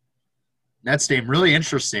season. Next game, really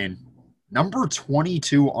interesting. Number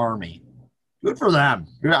 22, Army. Good for them.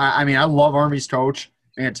 Good. I mean, I love Army's coach.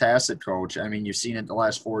 Fantastic coach. I mean, you've seen it the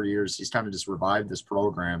last 4 years. He's kind of just revived this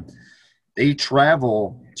program. They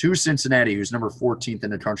travel to Cincinnati, who's number 14th in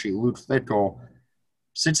the country, Luke Fickell.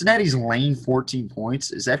 Cincinnati's laying 14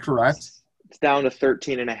 points. Is that correct? It's down to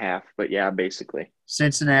 13.5, but yeah, basically.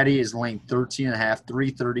 Cincinnati is laying 13.5,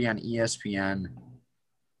 3:30 on ESPN.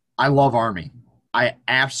 I love Army. I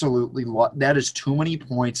absolutely love – that is too many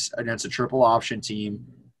points against a triple option team.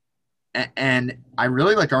 And I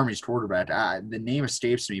really like Army's quarterback. The name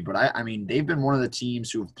escapes me, but I mean, they've been one of the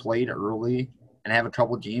teams who have played early and have a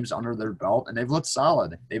couple of games under their belt, and they've looked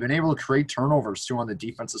solid. They've been able to create turnovers, too, on the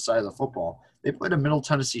defensive side of the football. They played a Middle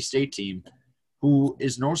Tennessee State team who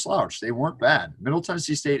is no slouch. They weren't bad. Middle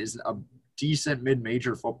Tennessee State is a decent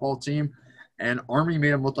mid-major football team, and Army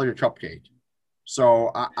made them look like a cupcake.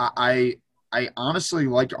 So I honestly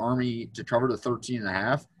like Army to cover the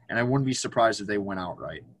 13.5, and I wouldn't be surprised if they went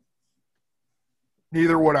outright.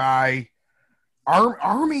 Neither would I.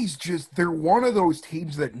 Army's just – they're one of those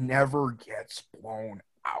teams that never gets blown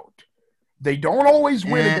out. They don't always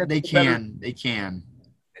win. They can.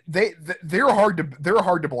 They're hard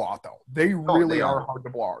to blow out, though. They really are hard to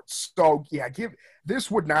blow out. So, yeah,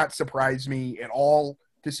 this would not surprise me at all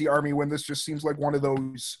to see Army win. This just seems like one of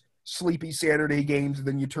those sleepy Saturday games, and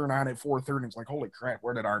then you turn on at 4:30 and it's like, holy crap,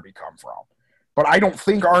 where did Army come from? But I don't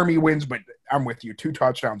think Army wins, but I'm with you. 2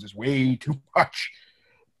 touchdowns is way too much.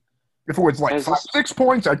 If it was like 5-6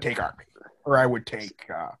 points, I'd take Army. Or I wouldn't take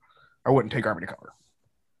Army to cover.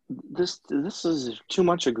 This is too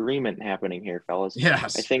much agreement happening here, fellas.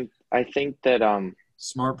 Yes. I think that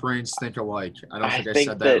smart brains think alike. I don't think I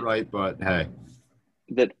said that right, but hey.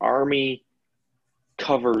 That Army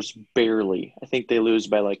covers barely. I think they lose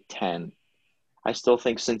by like 10. I still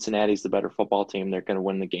think Cincinnati's the better football team. They're going to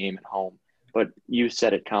win the game at home. But you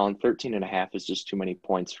said it, Colin. 13.5 is just too many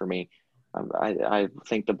points for me. I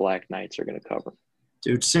think the Black Knights are going to cover.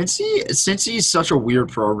 Dude, Cincy is such a weird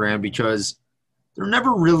program because they're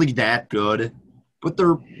never really that good, but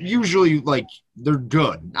they're usually, like, they're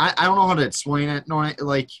good. I don't know how to explain it. No,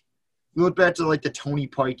 like, you look back to, like, the Tony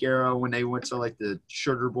Pike era when they went to, like, the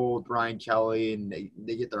Sugar Bowl with Brian Kelly and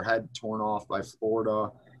they get their head torn off by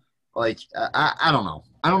Florida. Like, I don't know.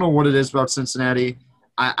 I don't know what it is about Cincinnati.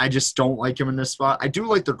 I just don't like him in this spot. I do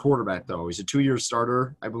like their quarterback, though. He's a 2-year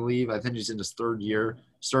starter, I believe. I think he's in his 3rd year.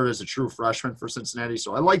 Started as a true freshman for Cincinnati.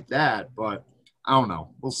 So I like that, but I don't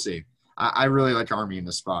know. We'll see. I really like Army in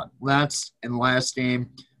this spot. Last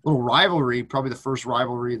game, little rivalry, probably the first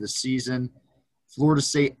rivalry of the season. Florida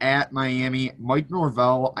State at Miami. Mike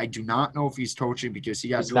Norvell, I do not know if he's coaching because he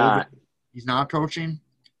got COVID. He's not coaching?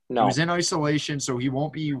 No. He was in isolation, so he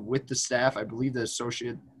won't be with the staff. I believe the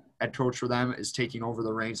associate head coach for them is taking over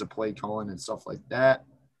the reins of play calling and stuff like that.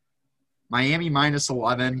 Miami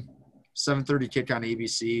 -11, 7:30 kick on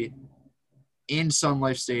ABC in Sun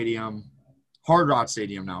Life Stadium. Hard Rock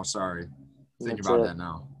Stadium now, sorry. Think That's about it. that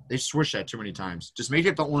now. They switched that too many times. Just make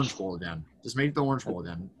it the Orange Bowl again.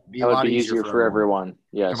 Be a That would lot be easier for everyone.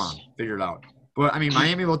 Yes. Come on, figure it out. But, I mean,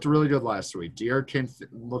 Miami looked really good last week. D'Eriq King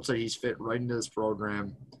looks like he's fit right into this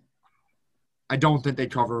program. I don't think they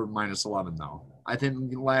cover -11, though. I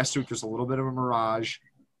think last week was a little bit of a mirage.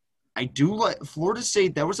 I do like Florida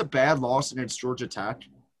State. That was a bad loss against Georgia Tech.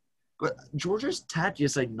 But Georgia Tech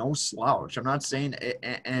is like no slouch. I'm not saying –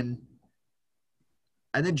 and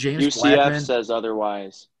I think James UCF Blackman – says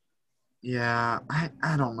otherwise. Yeah,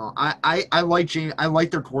 I don't know. I like James. I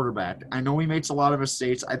like their quarterback. I know he makes a lot of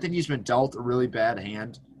mistakes. I think he's been dealt a really bad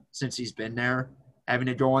hand since he's been there, having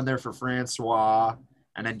to go in there for Francois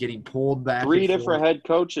and then getting pulled back. 3 different head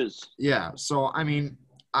coaches. Yeah, so I mean,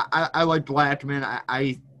 I like Blackman.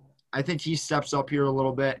 I think he steps up here a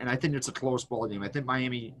little bit, and I think it's a close ball game. I think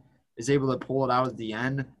Miami is able to pull it out at the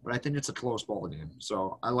end, but I think it's a close ball game.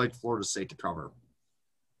 So I like Florida State to cover.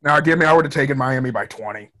 Now, I would have taken Miami by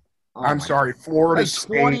 20. Oh I'm sorry, Florida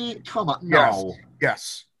State. 20? Come on, no.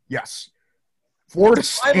 Yes. Florida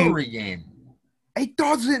State. Rivalry game. It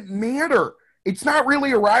doesn't matter. It's not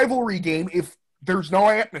really a rivalry game if there's no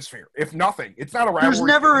atmosphere. If nothing, it's not a rivalry. There's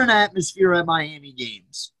never an atmosphere at Miami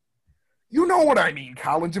games. You know what I mean,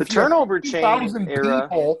 Collins. If the turnover chain era.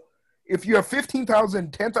 If you have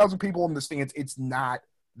 15,000, 10,000 people in the stands, it's not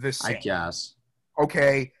the same. I guess.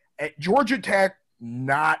 Okay. At Georgia Tech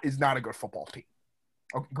is not a good football team.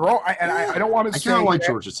 Okay, I don't want to say. I kind of like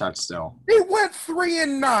Georgia Tech still. They went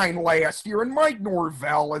 3-9 last year, and Mike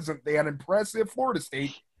Norvell isn't that impressive. Florida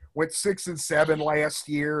State went 6-7 last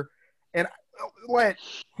year, and let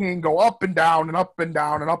King go up and down and up and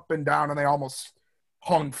down and up and down, and they almost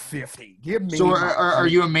hung 50. Give me. So, are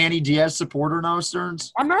you a Manny Diaz supporter now,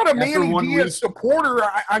 Stearns? I'm not a Manny Diaz supporter.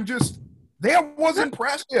 I'm just that was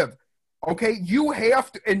impressive. Okay, you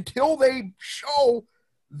have to until they show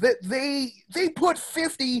that they put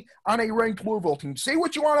 50 on a ranked Louisville team. Say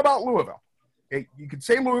what you want about Louisville. Okay, you can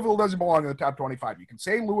say Louisville doesn't belong in the top 25. You can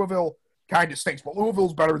say Louisville kind of stinks, but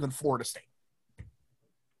Louisville's better than Florida State.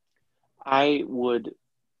 I'm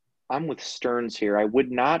with Stearns here. I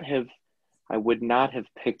would not have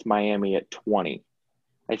picked Miami at 20.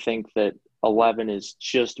 I think that 11 is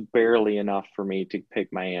just barely enough for me to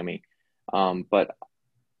pick Miami. But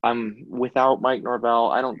I'm without Mike Norvell.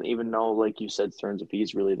 I don't even know, like you said, Stearns, if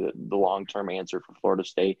he's really the long-term answer for Florida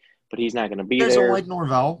State. But he's not going to be there. You guys don't like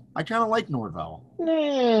Norvell? I kind of like Norvell.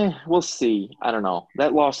 We'll see. I don't know.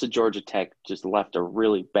 That loss to Georgia Tech just left a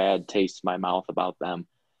really bad taste in my mouth about them.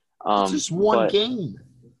 It's just one game.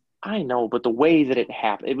 I know, but the way that it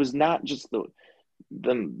happened, it was not just the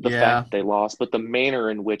fact they lost, but the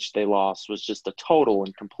manner in which they lost was just a total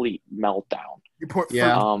and complete meltdown. You put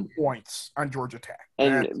 30 points on Georgia Tech.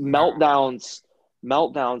 And meltdowns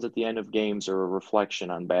at the end of games are a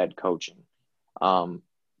reflection on bad coaching.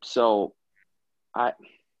 So I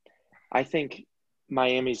think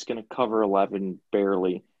Miami's going to cover 11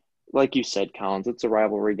 barely. Like you said, Collins, it's a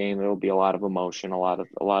rivalry game. There will be a lot of emotion, a lot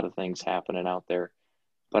of things happening out there.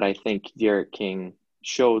 But I think D'Eriq King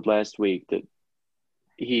showed last week that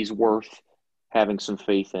he's worth having some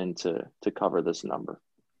faith in to cover this number.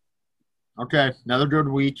 Okay, another good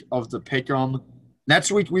week of the Pick'em.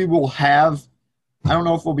 Next week we will have – I don't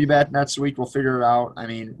know if we'll be back next week. We'll figure it out. I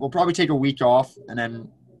mean, we'll probably take a week off and then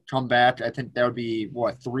come back. I think that would be,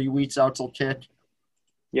 3 weeks out till kick?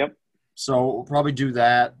 Yep. So we'll probably do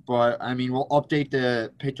that. But, I mean, we'll update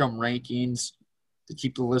the Pick'em rankings to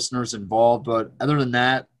keep the listeners involved. But other than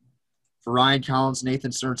that, for Ryan Collins,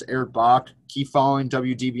 Nathan Stearns, Eric Bach, keep following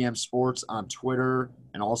WDBM Sports on Twitter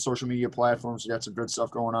and all social media platforms. We got some good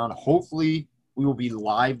stuff going on. Hopefully, we will be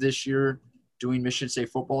live this year doing Michigan State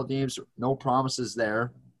football games. No promises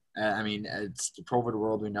there. I mean, it's the COVID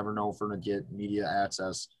world. We never know if we're going to get media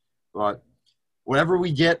access. But whatever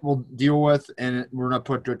we get, we'll deal with, and we're going to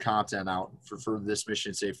put good content out for this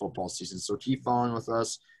Michigan State football season. So keep following with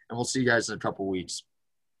us, and we'll see you guys in a couple weeks.